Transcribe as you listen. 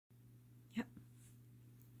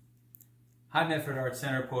Hi, Medford Arts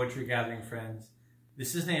Center Poetry Gathering friends.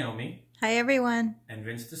 This is Naomi. Hi, everyone. And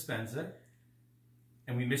Vince Dispenza.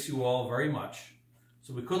 And we miss you all very much.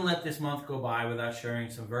 So we couldn't let this month go by without sharing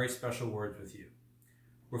some very special words with you.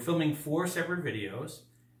 We're filming 4 separate videos,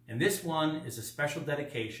 and this one is a special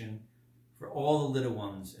dedication for all the little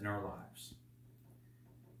ones in our lives.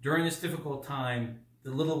 During this difficult time,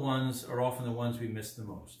 the little ones are often the ones we miss the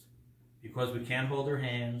most because we can't hold their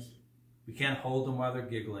hands, we can't hold them while they're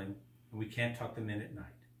giggling, and we can't tuck them in at night.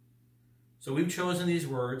 So we've chosen these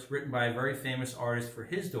words written by a very famous artist for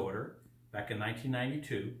his daughter back in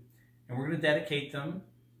 1992, and we're going to dedicate them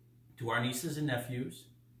to our nieces and nephews,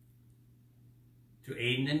 to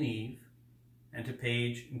Aiden and Eve, and to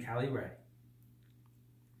Paige and Callie Ray,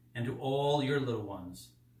 and to all your little ones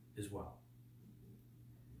as well.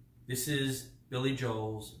 This is Billy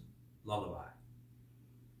Joel's Lullaby.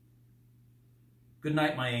 Good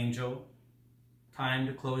night, my angel. Time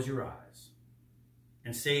to close your eyes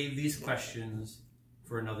and save these questions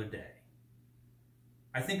for another day.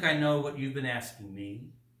 I think I know what you've been asking me.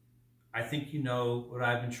 I think you know what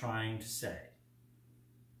I've been trying to say.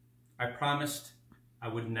 I promised I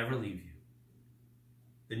would never leave you.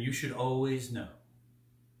 Then you should always know.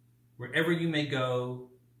 Wherever you may go,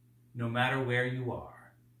 no matter where you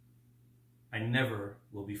are, I never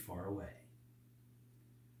will be far away.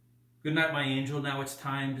 Good night, my angel. Now it's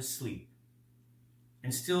time to sleep.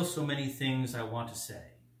 And still so many things I want to say.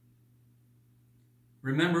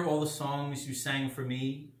 Remember all the songs you sang for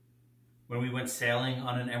me when we went sailing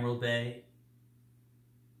on an emerald bay?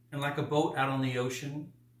 And like a boat out on the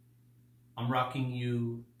ocean, I'm rocking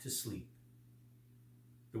you to sleep.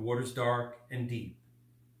 The water's dark and deep.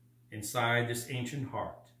 Inside this ancient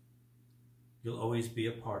heart, you'll always be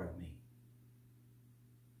a part of me.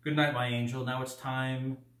 Good night, my angel. Now it's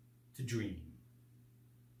time to dream.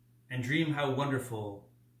 And dream how wonderful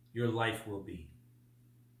your life will be.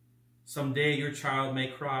 Someday your child may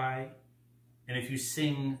cry, and if you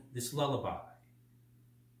sing this lullaby,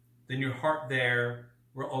 then your heart there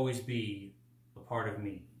will always be a part of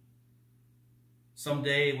me.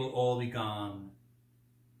 Someday we'll all be gone,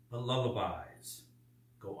 but lullabies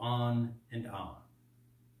go on and on.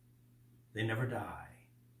 They never die.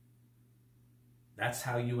 That's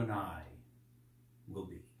how you and I will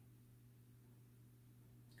be.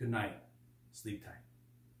 Good night. Sleep tight.